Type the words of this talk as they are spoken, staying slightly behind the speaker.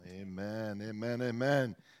Amen, amen,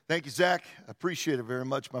 amen. Thank you, Zach. I appreciate it very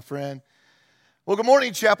much, my friend. Well, good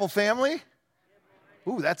morning, Chapel family.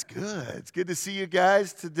 Ooh, that's good. It's good to see you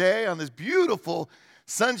guys today on this beautiful,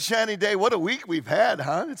 sunshiny day. What a week we've had,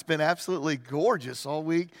 huh? It's been absolutely gorgeous all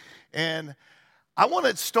week. And I want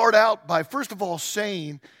to start out by, first of all,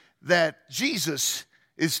 saying that Jesus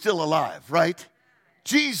is still alive, right?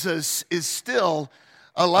 Jesus is still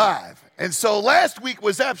alive. And so last week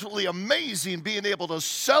was absolutely amazing being able to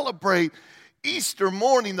celebrate Easter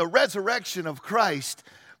morning, the resurrection of Christ.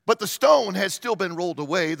 But the stone has still been rolled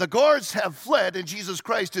away. The guards have fled, and Jesus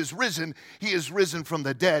Christ is risen. He is risen from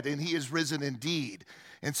the dead, and he is risen indeed.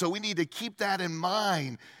 And so we need to keep that in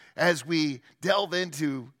mind as we delve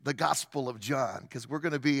into the Gospel of John, because we're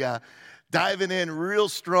going to be diving in real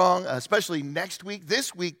strong, especially next week.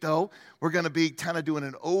 This week, though, we're going to be kind of doing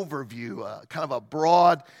an overview, kind of a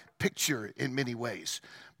broad picture in many ways.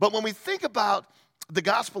 But when we think about the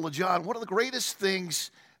Gospel of John, one of the greatest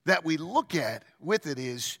things that we look at with it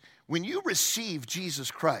is when you receive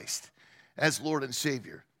Jesus Christ as Lord and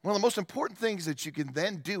Savior, one of the most important things that you can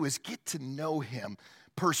then do is get to know him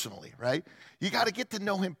personally, right? You got to get to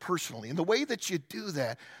know him personally. And the way that you do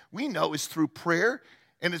that, we know, is through prayer,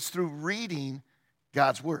 and it's through reading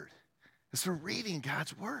God's Word. It's through reading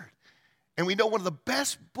God's Word. And we know one of the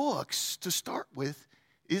best books to start with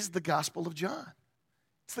is the Gospel of John.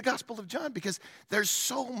 It's the Gospel of John because there's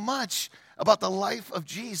so much about the life of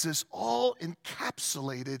Jesus all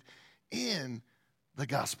encapsulated in the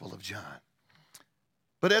Gospel of John.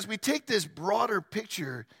 But as we take this broader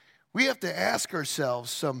picture, we have to ask ourselves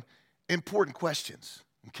some important questions,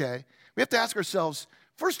 okay? We have to ask ourselves,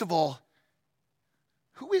 first of all,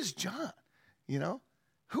 who is John? You know,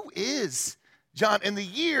 who is John? In the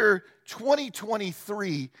year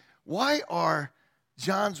 2023, why are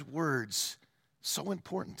John's words so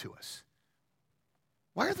important to us?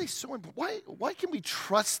 Why are they so important? Why can we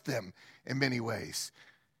trust them in many ways?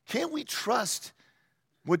 Can't we trust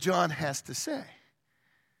what John has to say?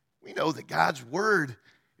 We know that God's word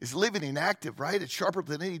is living and active, right? It's sharper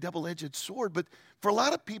than any double-edged sword. But for a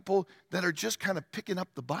lot of people that are just kind of picking up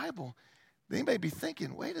the Bible, they may be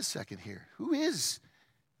thinking, wait a second here. Who is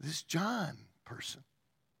this John person?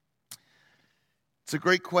 It's a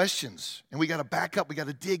great questions. And we got to back up. We got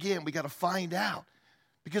to dig in. We got to find out.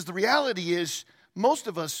 Because the reality is, most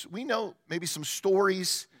of us, we know maybe some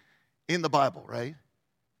stories in the Bible, right?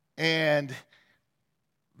 And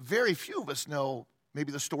very few of us know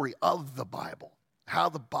maybe the story of the Bible, how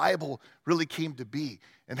the Bible really came to be,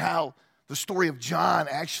 and how the story of John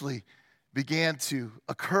actually began to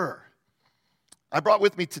occur. I brought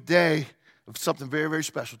with me today something very, very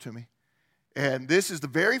special to me. And this is the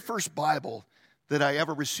very first Bible that I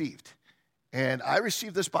ever received. And I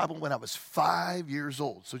received this Bible when I was 5 years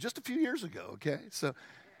old. So just a few years ago, okay? So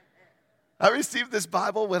I received this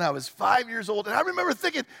Bible when I was 5 years old. And I remember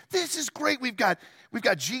thinking, this is great. We've got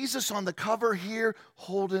Jesus on the cover here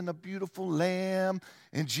holding a beautiful lamb,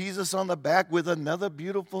 and Jesus on the back with another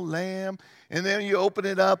beautiful lamb. And then you open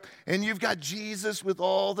it up, and you've got Jesus with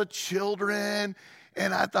all the children.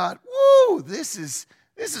 And I thought, whoa, this is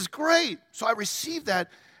great. So I received that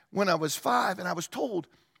when I was 5, and I was told,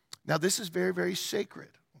 now this is very, very sacred,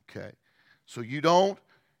 okay? So you don't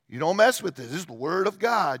mess with this. This is the Word of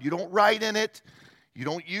God. You don't write in it. You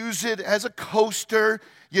don't use it as a coaster.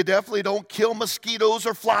 You definitely don't kill mosquitoes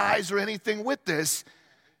or flies or anything with this,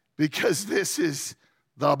 because this is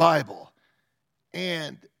the Bible.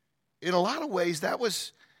 And in a lot of ways, that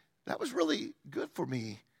was really good for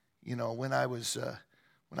me, you know, when I was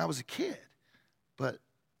a kid. But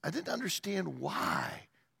I didn't understand why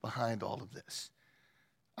behind all of this.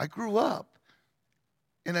 I grew up,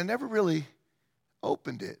 and I never really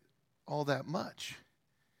opened it all that much.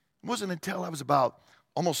 It wasn't until I was about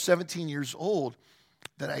almost 17 years old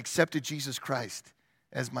that I accepted Jesus Christ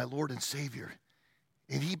as my Lord and Savior,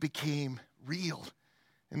 and he became real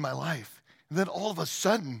in my life. And then all of a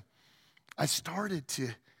sudden, I started to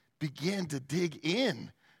begin to dig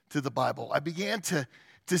in to the Bible. I began to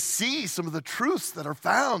see some of the truths that are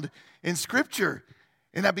found in Scripture,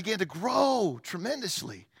 and I began to grow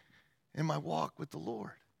tremendously in my walk with the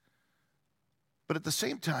Lord. But at the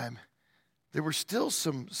same time, there were still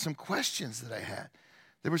some questions that I had.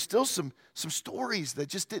 There were still some stories that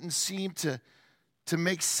just didn't seem to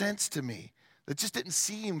make sense to me, that just didn't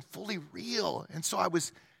seem fully real. And so I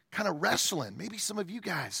was kind of wrestling. Maybe some of you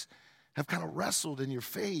guys have kind of wrestled in your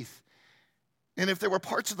faith. And if there were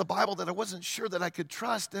parts of the Bible that I wasn't sure that I could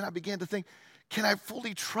trust, then I began to think, can I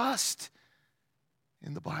fully trust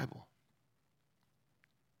in the Bible?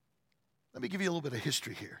 Let me give you a little bit of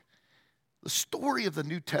history here. The story of the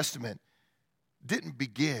New Testament didn't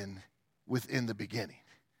begin with in the beginning.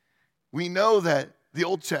 We know that the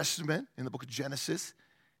Old Testament, in the book of Genesis,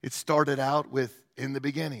 it started out with in the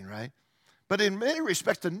beginning, right? But in many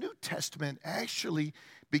respects, the New Testament actually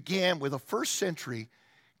began with a first century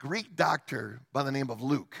Greek doctor by the name of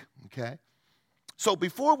Luke, okay? So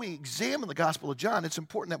before we examine the Gospel of John, it's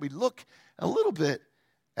important that we look a little bit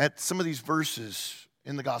at some of these verses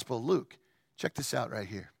in the Gospel of Luke. Check this out right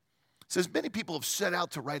here. It says, many people have set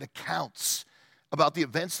out to write accounts about the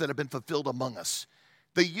events that have been fulfilled among us.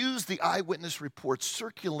 They use the eyewitness reports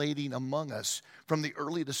circulating among us from the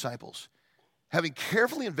early disciples. Having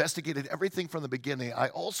carefully investigated everything from the beginning, I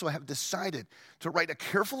also have decided to write a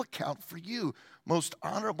careful account for you, most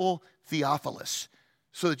honorable Theophilus,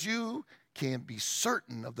 so that you can be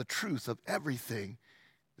certain of the truth of everything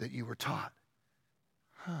that you were taught.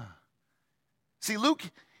 See, Luke,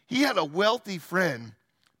 he had a wealthy friend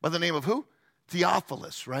by the name of who?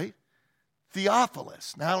 Theophilus, right?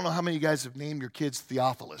 Theophilus. Now, I don't know how many of you guys have named your kids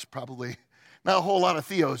Theophilus. Probably not a whole lot of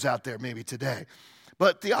Theos out there maybe today.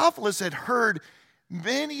 But Theophilus had heard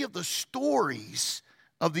many of the stories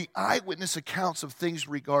of the eyewitness accounts of things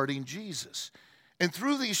regarding Jesus. And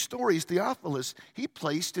through these stories, Theophilus, he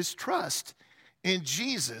placed his trust in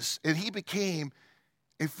Jesus, and he became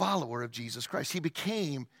a follower of Jesus Christ. He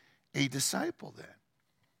became a disciple then.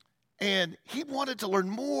 And he wanted to learn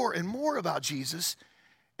more and more about Jesus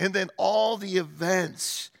and then all the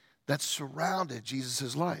events that surrounded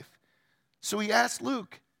Jesus' life. So he asked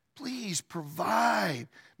Luke, please provide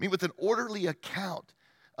me with an orderly account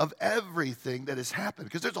of everything that has happened,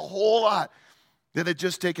 because there's a whole lot that had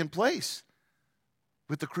just taken place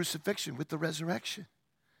with the crucifixion, with the resurrection.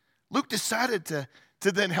 Luke decided to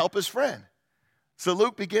then help his friend. So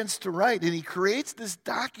Luke begins to write, and he creates this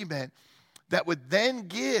document that would then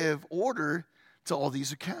give order to all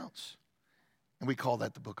these accounts. And we call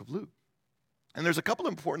that the book of Luke. And there's a couple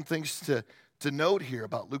of important things to note here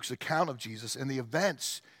about Luke's account of Jesus and the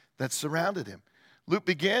events that surrounded him. Luke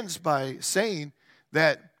begins by saying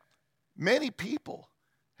that many people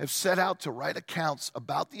have set out to write accounts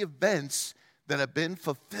about the events that have been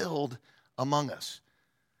fulfilled among us.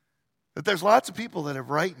 That there's lots of people that have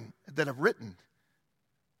written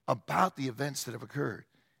about the events that have occurred.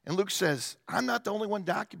 And Luke says, I'm not the only one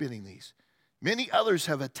documenting these. Many others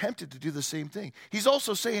have attempted to do the same thing. He's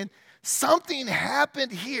also saying something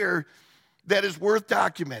happened here that is worth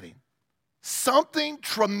documenting. Something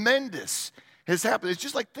tremendous has happened. It's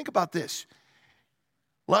just like, think about this.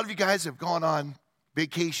 A lot of you guys have gone on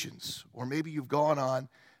vacations, or maybe you've gone on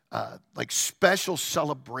like special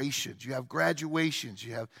celebrations. You have graduations,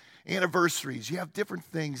 you have anniversaries, you have different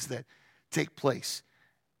things that take place.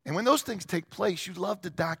 And when those things take place, you love to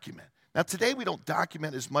document. Now, today we don't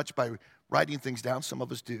document as much by writing things down. Some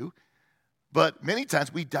of us do. But many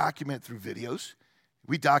times we document through videos.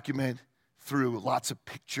 We document through lots of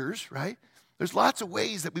pictures, right? There's lots of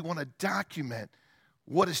ways that we want to document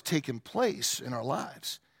what has taken place in our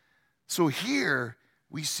lives. So here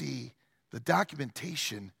we see the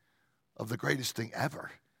documentation of the greatest thing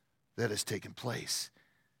ever that has taken place.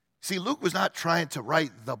 See, Luke was not trying to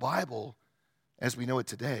write the Bible as we know it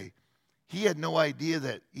today. He had no idea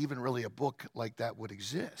that even really a book like that would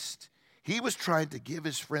exist. He was trying to give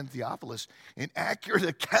his friend Theophilus an accurate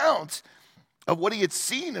account of what he had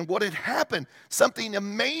seen and what had happened. Something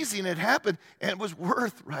amazing had happened, and it was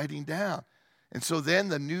worth writing down. And so then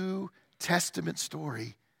the New Testament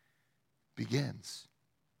story begins.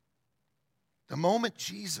 The moment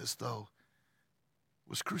Jesus, though,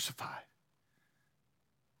 was crucified.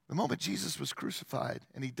 The moment Jesus was crucified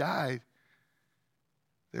and he died,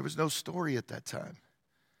 there was no story at that time.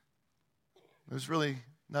 There was really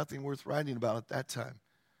nothing worth writing about at that time.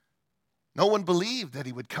 No one believed that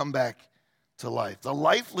he would come back to life. The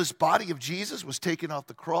lifeless body of Jesus was taken off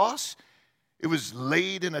the cross. It was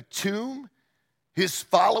laid in a tomb. His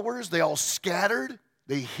followers, they all scattered.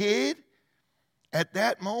 They hid. At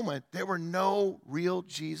that moment, there were no real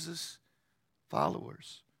Jesus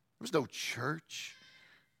followers. There was no church.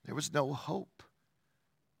 There was no hope.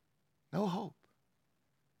 No hope.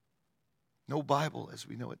 No Bible as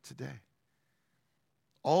we know it today.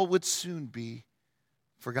 All would soon be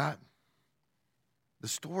forgotten. The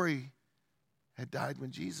story had died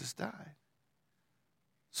when Jesus died.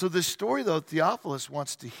 So the story, though, Theophilus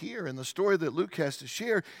wants to hear, and the story that Luke has to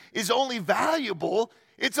share is only valuable.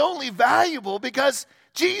 It's only valuable because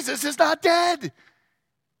Jesus is not dead.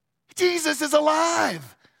 Jesus is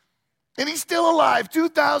alive. And he's still alive.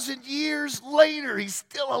 2,000 years later, he's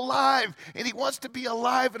still alive. And he wants to be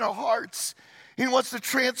alive in our hearts. He wants to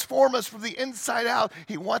transform us from the inside out.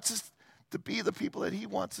 He wants us to be the people that he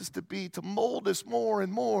wants us to be, to mold us more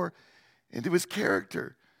and more into his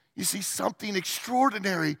character. You see, something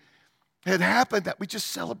extraordinary had happened that we just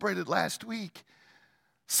celebrated last week.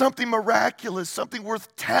 Something miraculous, something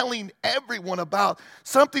worth telling everyone about,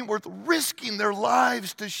 something worth risking their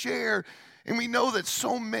lives to share. And we know that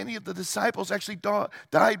so many of the disciples actually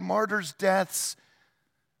died martyrs' deaths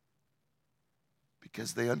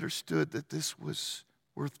because they understood that this was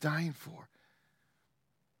worth dying for.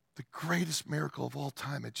 The greatest miracle of all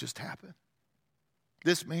time had just happened.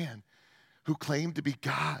 This man who claimed to be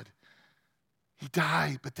God, he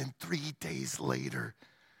died, but then 3 days later,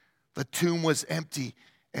 the tomb was empty,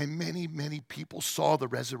 and many, many people saw the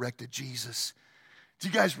resurrected Jesus. Do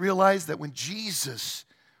you guys realize that when Jesus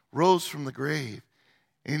rose from the grave,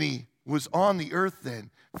 and he was on the earth then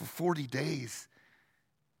for 40 days,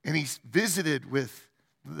 and he visited with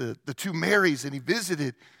the two Marys, and he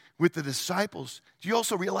visited with the disciples. Do you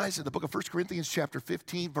also realize in the book of 1 Corinthians chapter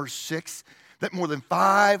 15, verse 6, that more than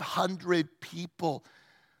 500 people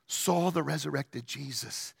saw the resurrected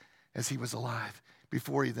Jesus as he was alive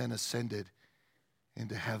before he then ascended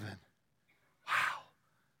into heaven? Wow.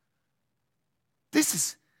 This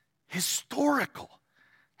is historical.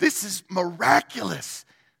 This is miraculous.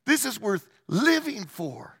 This is worth living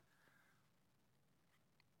for.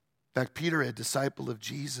 In fact, Peter, a disciple of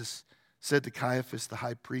Jesus, said to Caiaphas, the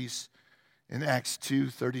high priest, in Acts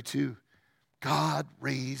 2:32, God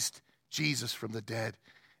raised Jesus from the dead,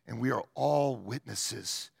 and we are all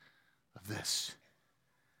witnesses of this.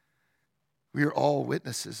 We are all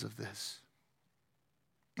witnesses of this.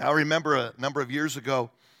 Now, I remember a number of years ago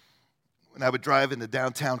when I would drive into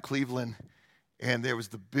downtown Cleveland, and there was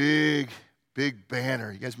the big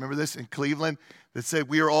banner. You guys remember this in Cleveland that said,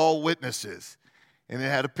 "We are all witnesses." And it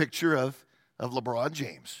had a picture of LeBron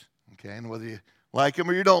James. Okay, and whether you like him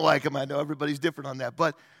or you don't like him, I know everybody's different on that.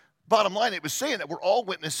 But bottom line, it was saying that we're all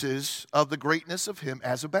witnesses of the greatness of him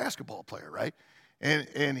as a basketball player, right?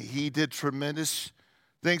 And he did tremendous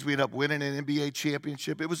things. We ended up winning an NBA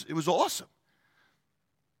championship. It was awesome.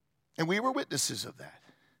 And we were witnesses of that.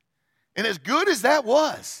 And as good as that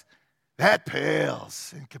was, that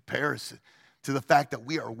pales in comparison to the fact that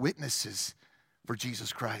we are witnesses for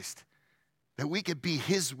Jesus Christ. That we could be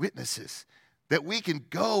his witnesses. That we can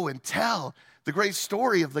go and tell the great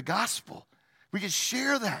story of the gospel. We can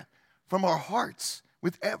share that from our hearts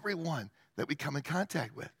with everyone that we come in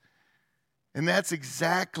contact with. And that's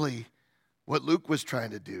exactly what Luke was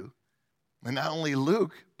trying to do. And not only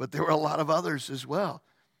Luke, but there were a lot of others as well.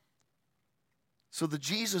 So the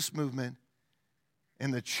Jesus movement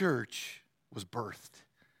in the church was birthed.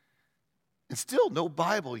 And still no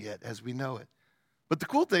Bible yet as we know it. But the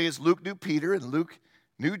cool thing is Luke knew Peter, and Luke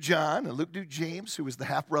knew John, and Luke knew James, who was the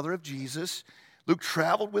half-brother of Jesus. Luke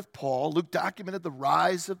traveled with Paul. Luke documented the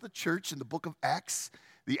rise of the church in the book of Acts,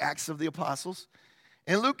 the Acts of the Apostles.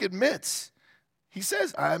 And Luke admits, he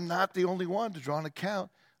says, I'm not the only one to draw an account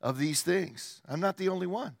of these things. I'm not the only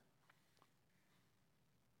one.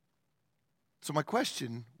 So my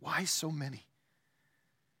question, why so many?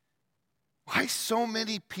 Why so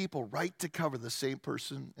many people write to cover the same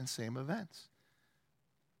person and same events?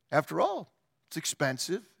 After all, it's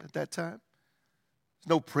expensive at that time. There's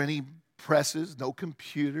no printing presses, no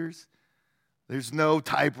computers. There's no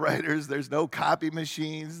typewriters. There's no copy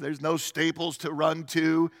machines. There's no Staples to run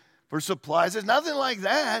to for supplies. There's nothing like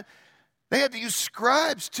that. They had to use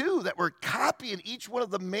scribes, too, that were copying each one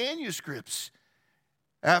of the manuscripts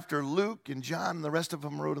after Luke and John and the rest of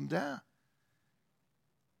them wrote them down.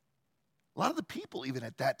 A lot of the people, even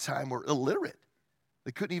at that time, were illiterate.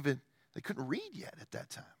 They couldn't read yet at that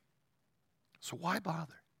time. So why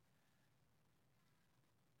bother?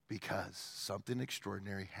 Because something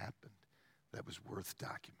extraordinary happened that was worth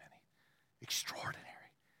documenting. Extraordinary.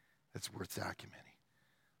 That's worth documenting.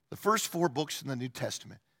 The first 4 books in the New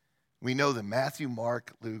Testament, we know that Matthew,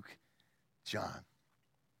 Mark, Luke, John.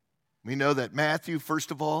 We know that Matthew,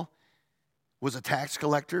 first of all, was a tax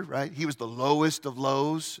collector, right? He was the lowest of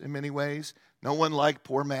lows in many ways. No one liked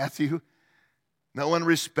poor Matthew. No one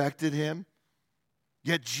respected him.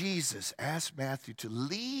 Yet Jesus asked Matthew to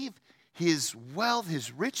leave his wealth,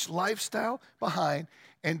 his rich lifestyle behind,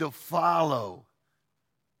 and to follow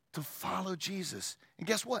Jesus. And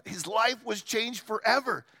guess what? His life was changed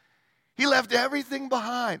forever. He left everything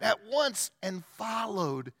behind at once and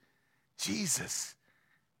followed Jesus.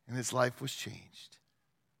 And his life was changed.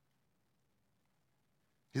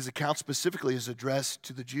 His account specifically is addressed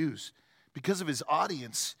to the Jews. Because of his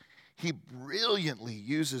audience, he brilliantly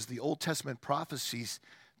uses the Old Testament prophecies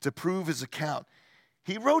to prove his account.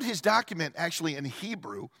 He wrote his document actually in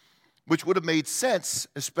Hebrew, which would have made sense,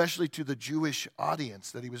 especially to the Jewish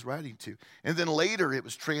audience that he was writing to. And then later it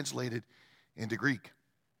was translated into Greek.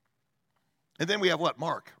 And then we have what?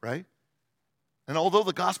 Mark, right? And although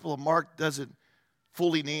the Gospel of Mark doesn't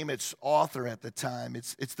fully name its author at the time,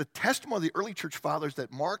 it's the testimony of the early church fathers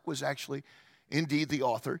that Mark was actually indeed the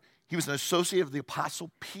author. He was an associate of the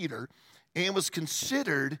Apostle Peter and was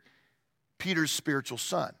considered Peter's spiritual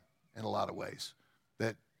son in a lot of ways,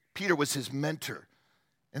 that Peter was his mentor.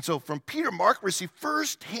 And so from Peter, Mark received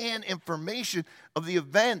firsthand information of the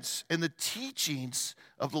events and the teachings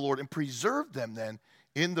of the Lord and preserved them then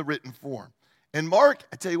in the written form. And Mark,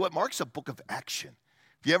 I tell you what, Mark's a book of action.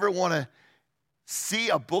 If you ever want to see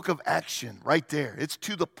a book of action, right there, it's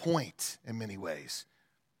to the point in many ways.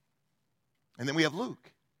 And then we have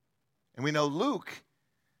Luke. And we know Luke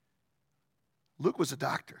was a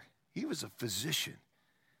doctor. He was a physician.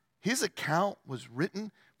 His account was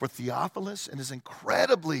written for Theophilus and is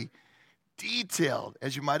incredibly detailed,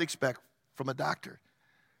 as you might expect from a doctor.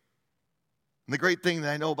 And the great thing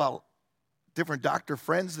that I know about different doctor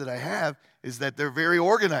friends that I have is that they're very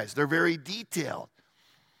organized. They're very detailed.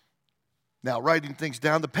 Now, writing things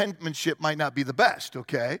down, the penmanship might not be the best,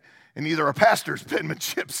 okay? And neither are pastors'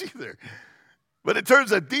 penmanships either. But in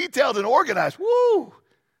terms of detailed and organized, woo!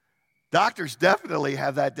 Doctors definitely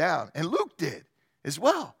have that down. And Luke did as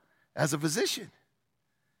well as a physician.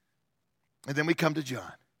 And then we come to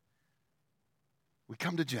John. We're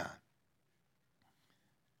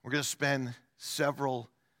going to spend several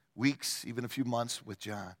weeks, even a few months with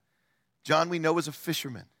John. John, we know, was a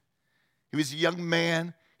fisherman. He was a young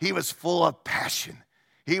man. He was full of passion.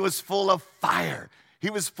 He was full of fire. He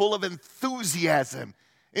was full of enthusiasm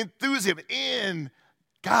in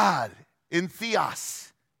God, in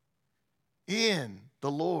Theos, in the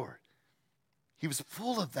Lord. He was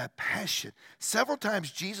full of that passion. Several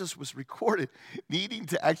times Jesus was recorded needing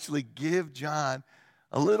to actually give John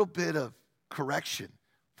a little bit of correction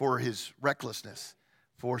for his recklessness,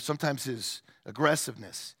 for sometimes his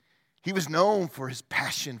aggressiveness. He was known for his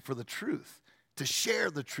passion for the truth, to share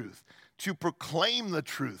the truth, to proclaim the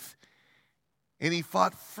truth. And he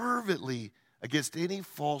fought fervently against any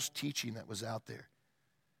false teaching that was out there.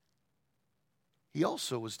 He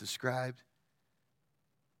also was described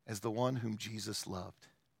as the one whom Jesus loved.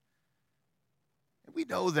 And we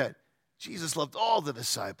know that Jesus loved all the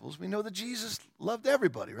disciples. We know that Jesus loved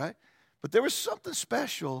everybody, right? But there was something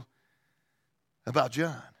special about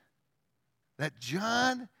John. That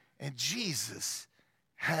John and Jesus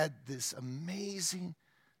had this amazing,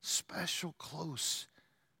 special, close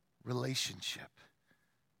relationship.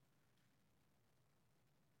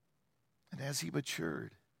 And as he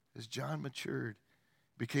matured, as John matured,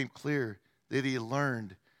 it became clear that he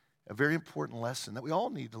learned a very important lesson that we all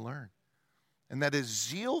need to learn. And that is,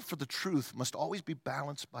 zeal for the truth must always be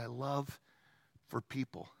balanced by love for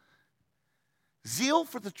people. Zeal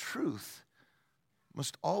for the truth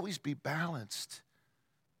must always be balanced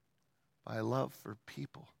by love for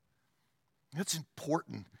people. It's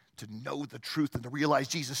important to know the truth and to realize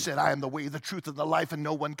Jesus said, I am the way, the truth, and the life, and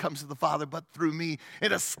no one comes to the Father but through me.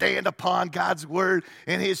 And to stand upon God's word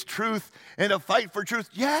and his truth and to fight for truth.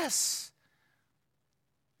 Yes.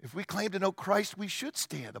 If we claim to know Christ, we should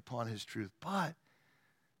stand upon his truth. But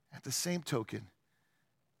at the same token,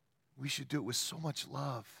 we should do it with so much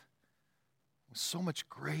love, with so much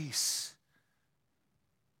grace,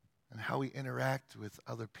 and how we interact with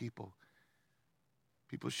other people.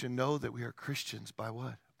 People should know that we are Christians by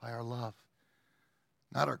what? By our love.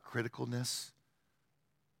 Not our criticalness.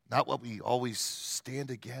 Not what we always stand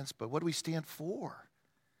against, but what do we stand for?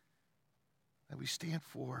 That we stand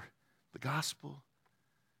for the gospel.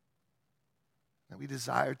 That we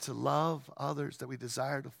desire to love others. That we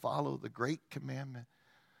desire to follow the great commandment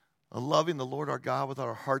of loving the Lord our God with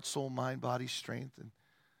our heart, soul, mind, body, strength, and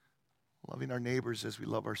loving our neighbors as we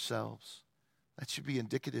love ourselves. That should be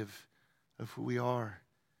indicative of who we are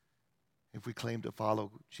if we claim to follow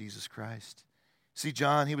Jesus Christ. See,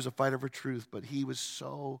 John, he was a fighter for truth, but he was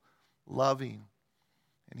so loving,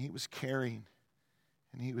 and he was caring,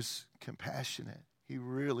 and he was compassionate. He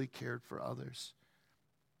really cared for others.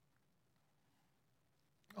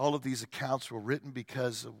 All of these accounts were written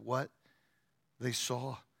because of what they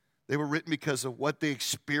saw. They were written because of what they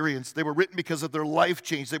experienced. They were written because of their life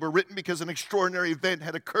change. They were written because an extraordinary event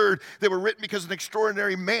had occurred. They were written because an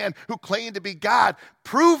extraordinary man who claimed to be God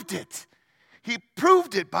proved it. He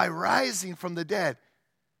proved it by rising from the dead.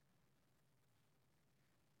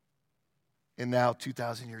 And now,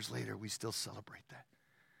 2,000 years later, we still celebrate that.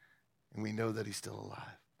 And we know that he's still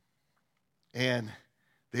alive. And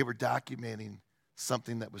they were documenting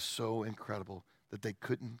something that was so incredible that they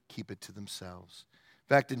couldn't keep it to themselves.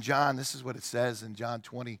 In fact, in John, this is what it says in John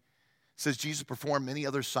 20. It says, Jesus performed many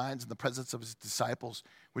other signs in the presence of his disciples,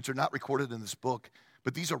 which are not recorded in this book.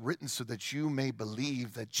 But these are written so that you may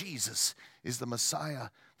believe that Jesus is the Messiah,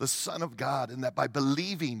 the Son of God, and that by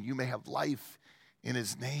believing you may have life in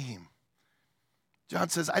his name. John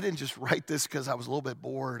says, I didn't just write this because I was a little bit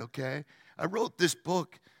bored, okay? I wrote this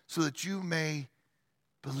book so that you may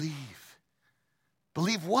believe.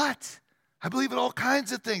 Believe what? I believe in all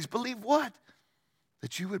kinds of things. Believe what?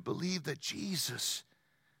 That you would believe that Jesus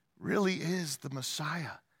really is the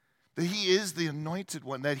Messiah, that he is the anointed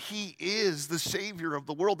one, that he is the Savior of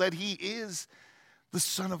the world, that he is the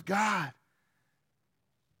Son of God,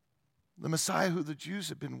 the Messiah who the Jews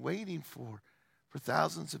have been waiting for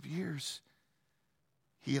thousands of years.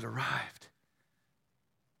 He had arrived,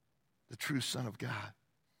 the true Son of God.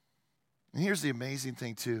 And here's the amazing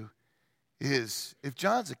thing too, is if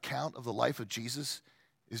John's account of the life of Jesus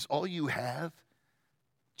is all you have,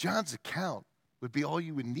 John's account would be all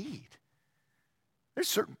you would need. There's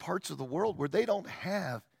certain parts of the world where they don't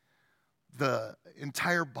have the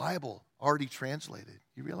entire Bible already translated.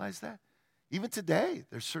 You realize that? Even today,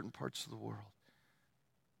 there's certain parts of the world.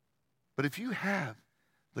 But if you have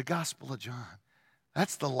the Gospel of John,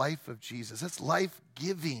 that's the life of Jesus. That's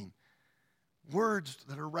life-giving words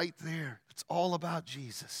that are right there. It's all about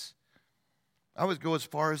Jesus. I would go as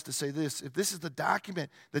far as to say this: if this is the document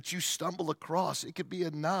that you stumble across, it could be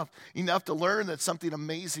enough to learn that something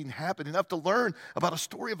amazing happened, enough to learn about a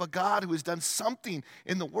story of a God who has done something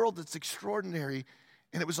in the world that's extraordinary,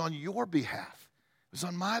 and it was on your behalf. It was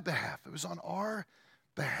on my behalf. It was on our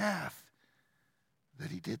behalf that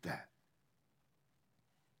he did that.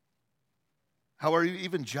 However,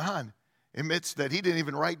 even John admits that he didn't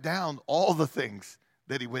even write down all the things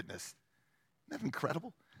that he witnessed. Isn't that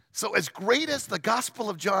incredible? So as great as the Gospel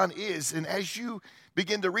of John is, and as you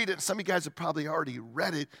begin to read it, some of you guys have probably already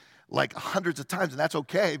read it like hundreds of times, and that's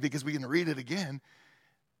okay because we can read it again.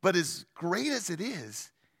 But as great as it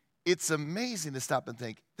is, it's amazing to stop and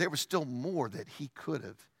think there was still more that he could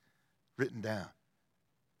have written down.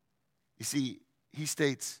 You see, he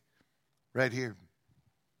states right here,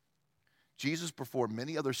 Jesus performed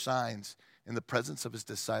many other signs in the presence of his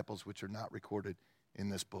disciples which are not recorded in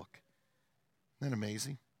this book. Isn't that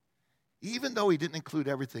amazing? Even though he didn't include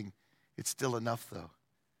everything, it's still enough, though.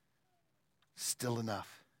 Still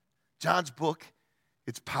enough. John's book,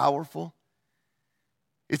 it's powerful,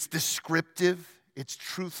 it's descriptive, it's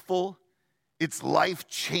truthful, it's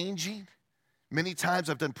life-changing. Many times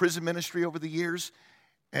I've done prison ministry over the years,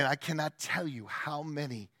 and I cannot tell you how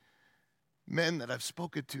many men that I've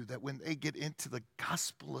spoken to that when they get into the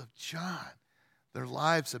Gospel of John, their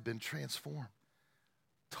lives have been transformed,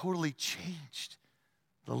 totally changed.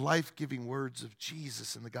 The life-giving words of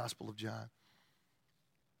Jesus in the Gospel of John.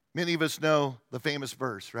 Many of us know the famous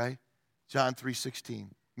verse, right? John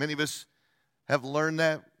 3:16. Many of us have learned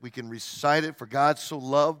that. We can recite it. For God so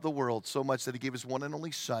loved the world so much that he gave his one and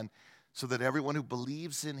only Son, so that everyone who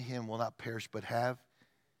believes in him will not perish but have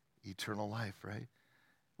eternal life, right?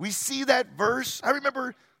 We see that verse. I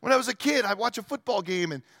remember when I was a kid, I'd watch a football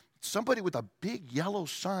game, and somebody with a big yellow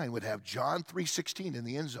sign would have John 3:16 in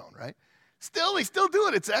the end zone, right? They still do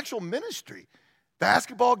it. It's actual ministry.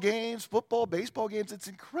 Basketball games, football, baseball games, it's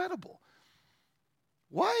incredible.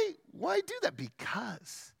 Why do that?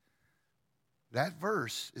 Because that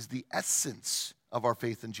verse is the essence of our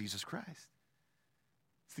faith in Jesus Christ.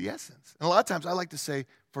 It's the essence. And a lot of times I like to say,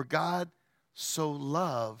 for God so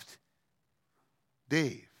loved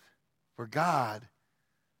Dave. For God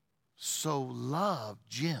so loved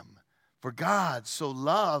Jim. For God so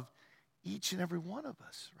loved each and every one of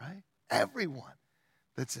us, right? Everyone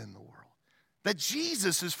that's in the world. That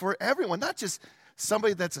Jesus is for everyone, not just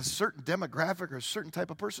somebody that's a certain demographic or a certain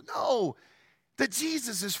type of person. No, that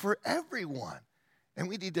Jesus is for everyone. And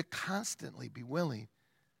we need to constantly be willing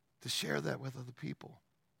to share that with other people.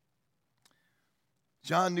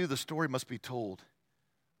 John knew the story must be told,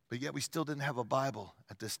 but yet we still didn't have a Bible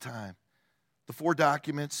at this time. The 4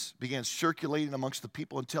 documents began circulating amongst the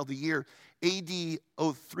people until the year AD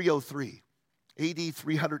 303, AD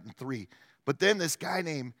 303. But then this guy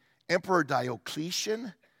named Emperor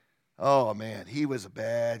Diocletian, oh man, he was a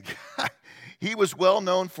bad guy. He was well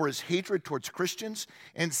known for his hatred towards Christians,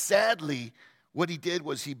 and sadly, what he did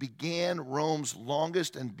was he began Rome's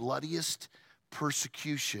longest and bloodiest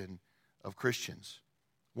persecution of Christians.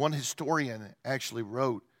 One historian actually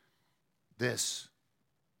wrote this.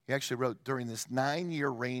 He actually wrote, during this 9-year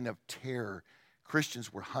reign of terror,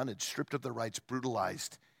 Christians were hunted, stripped of their rights,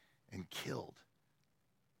 brutalized, and killed.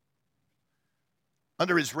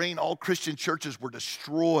 Under his reign, all Christian churches were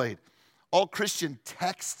destroyed. All Christian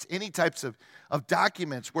texts, any types of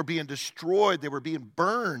documents were being destroyed. They were being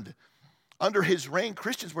burned. under his reign,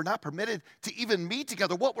 Christians were not permitted to even meet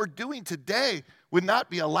together. What we're doing today would not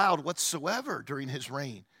be allowed whatsoever during his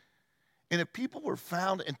reign. And if people were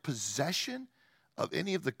found in possession of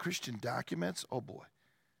any of the Christian documents, oh boy,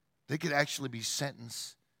 they could actually be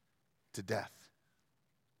sentenced to death.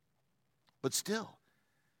 But still,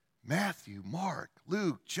 Matthew, Mark,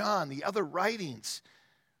 Luke, John, the other writings,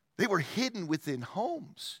 they were hidden within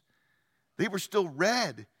homes. They were still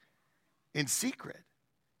read in secret.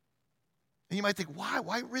 And you might think, why?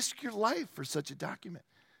 Why risk your life for such a document?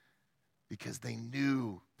 Because they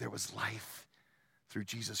knew there was life through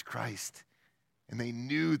Jesus Christ. And they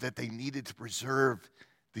knew that they needed to preserve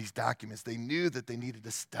these documents. They knew that they needed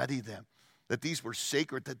to study them, that these were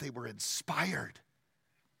sacred, that they were inspired.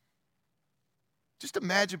 Just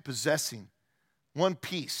imagine possessing one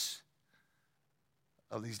piece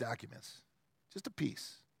of these documents, just a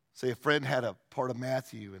piece. Say a friend had a part of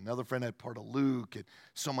Matthew, another friend had part of Luke, and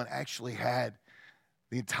someone actually had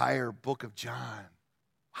the entire book of John.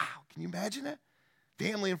 Wow, can you imagine that?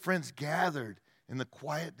 Family and friends gathered in the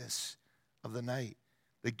quietness of the night.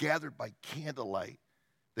 They gathered by candlelight.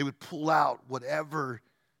 They would pull out whatever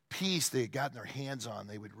piece they had gotten their hands on.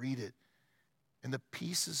 They would read it. And the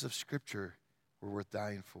pieces of Scripture were worth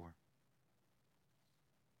dying for.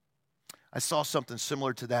 I saw something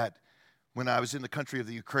similar to that when I was in the country of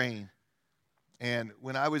the Ukraine. And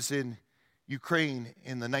when I was in Ukraine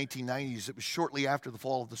in the 1990s, it was shortly after the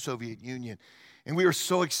fall of the Soviet Union. And we were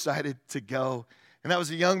so excited to go. And I was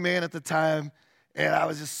a young man at the time, and I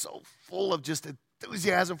was just so full of just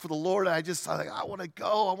enthusiasm for the Lord. I want to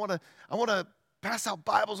go. I want to pass out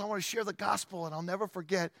Bibles. I want to share the gospel. And I'll never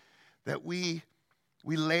forget that we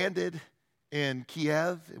landed in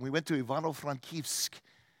Kiev, and we went to Ivano-Frankivsk,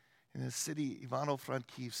 in the city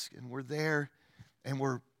Ivano-Frankivsk, and we're there, and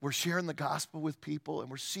we're sharing the gospel with people, and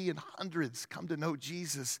we're seeing hundreds come to know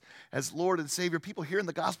Jesus as Lord and Savior. People hearing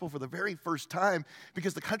the gospel for the very first time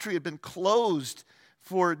because the country had been closed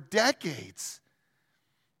for decades.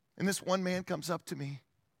 And this one man comes up to me,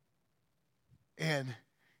 and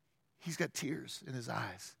he's got tears in his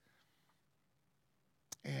eyes.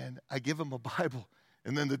 And I give him a Bible,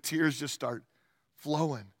 and then the tears just start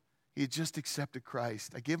flowing. He had just accepted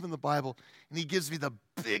Christ. I give him the Bible, and he gives me the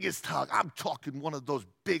biggest hug. I'm talking one of those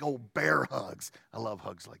big old bear hugs. I love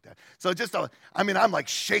hugs like that. So I'm like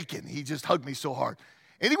shaking. He just hugged me so hard.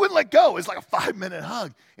 And he wouldn't let go. It's like a 5-minute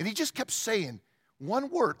hug. And he just kept saying one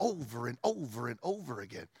word over and over and over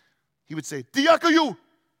again. He would say, Diakayu,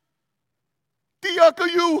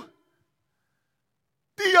 Diakayu,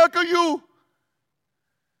 Diakayu,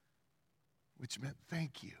 which meant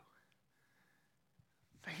thank you.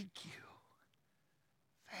 Thank you.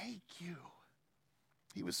 Thank you.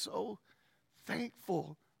 He was so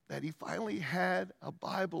thankful that he finally had a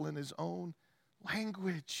Bible in his own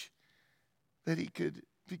language that he could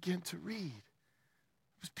begin to read.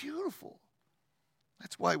 It was beautiful.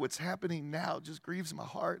 That's why what's happening now just grieves my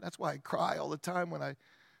heart. That's why I cry all the time when I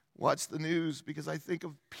watch the news, because I think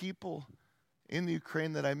of people in the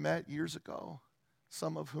Ukraine that I met years ago,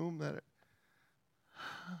 some of whom that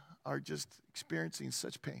are just experiencing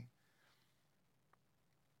such pain.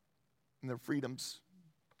 And their freedoms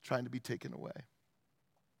trying to be taken away.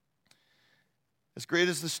 As great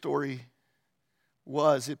as the story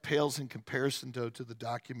was, it pales in comparison, though, to the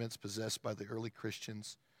documents possessed by the early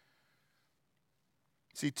Christians.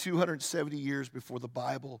 See, 270 years before the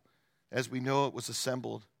Bible, as we know it, was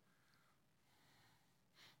assembled,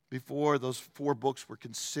 before those 4 books were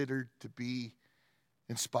considered to be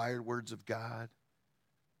inspired words of God,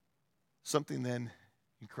 something then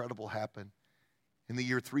incredible happened. In the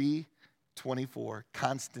year 324,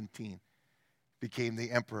 Constantine became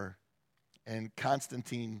the emperor. And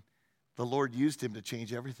Constantine, the Lord used him to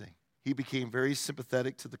change everything. He became very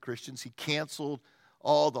sympathetic to the Christians. He canceled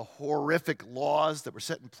all the horrific laws that were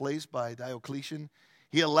set in place by Diocletian.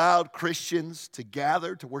 He allowed Christians to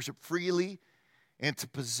gather, to worship freely, and to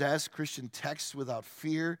possess Christian texts without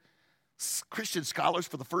fear. Christian scholars,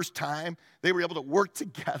 for the first time, they were able to work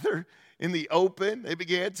together in the open. They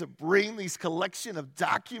began to bring these collection of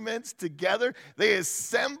documents together. They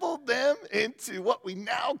assembled them into what we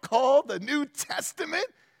now call the New Testament.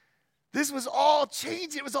 This was all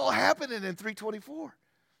changing. It was all happening in 324.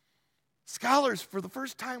 Scholars, for the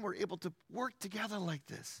first time, were able to work together like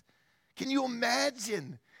this. Can you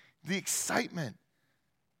imagine the excitement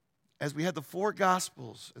as we had the 4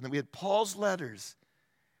 Gospels, and then we had Paul's letters.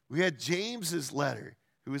 We had James's letter,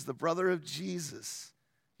 who is the brother of Jesus.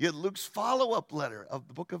 You had Luke's follow-up letter of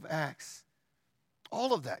the book of Acts.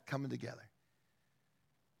 All of that coming together.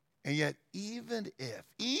 And yet, even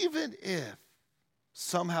if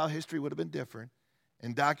somehow history would have been different,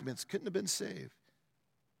 and documents couldn't have been saved.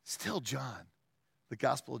 Still, John, the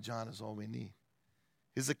Gospel of John is all we need.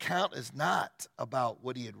 His account is not about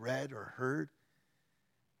what he had read or heard.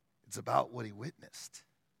 It's about what he witnessed.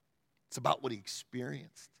 It's about what he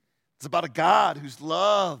experienced. It's about a God whose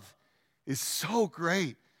love is so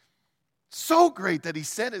great that he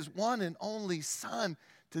sent his one and only Son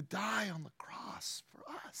to die on the cross for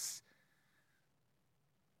us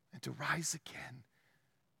and to rise again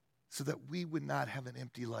so that we would not have an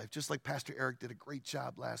empty life. Just like Pastor Eric did a great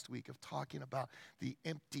job last week of talking about the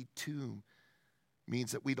empty tomb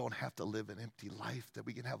means that we don't have to live an empty life, that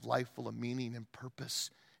we can have life full of meaning and purpose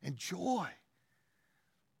and joy.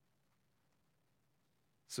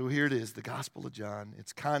 So here it is, the Gospel of John.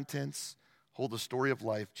 Its contents hold a story of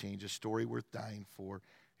life change, a story worth dying for,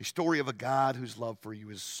 a story of a God whose love for you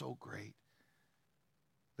is so great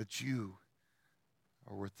that you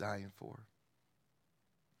are worth dying for.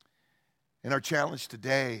 And our challenge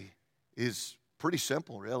today is pretty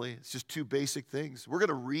simple, really. It's just two basic things. We're going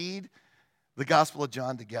to read the Gospel of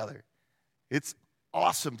John together. It's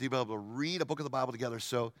awesome to be able to read a book of the Bible together.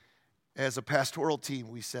 So as a pastoral team,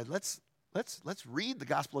 we said, let's read the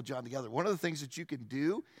Gospel of John together. One of the things that you can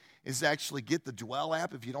do is actually get the Dwell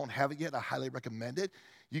app. If you don't have it yet, I highly recommend it.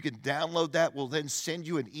 You can download that. We'll then send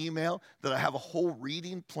you an email that I have a whole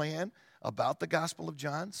reading plan about the Gospel of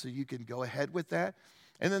John, so you can go ahead with that.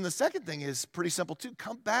 And then the second thing is pretty simple too.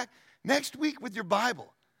 Come back next week with your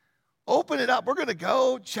Bible. Open it up. We're going to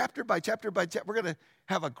go chapter by chapter by chapter. We're going to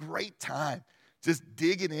have a great time just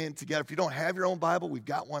digging in together. If you don't have your own Bible, we've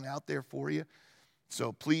got one out there for you.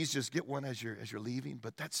 So please just get one as you're leaving.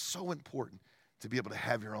 But that's so important to be able to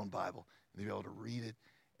have your own Bible and to be able to read it.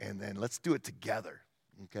 And then let's do it together.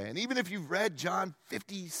 Okay? And even if you've read John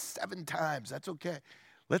 57 times, that's okay.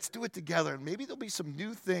 Let's do it together. And maybe there'll be some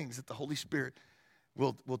new things that the Holy Spirit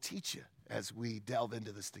will teach you as we delve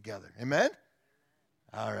into this together. Amen?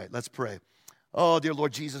 All right, let's pray. Oh, dear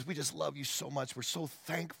Lord Jesus, we just love you so much. We're so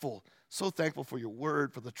thankful for your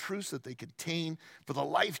word, for the truths that they contain, for the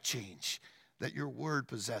life change that your word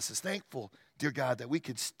possesses. Thankful, dear God, that we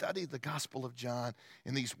could study the Gospel of John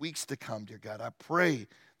in these weeks to come, dear God. I pray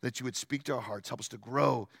that you would speak to our hearts, help us to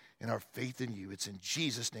grow in our faith in you. It's in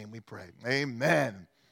Jesus' name we pray. Amen.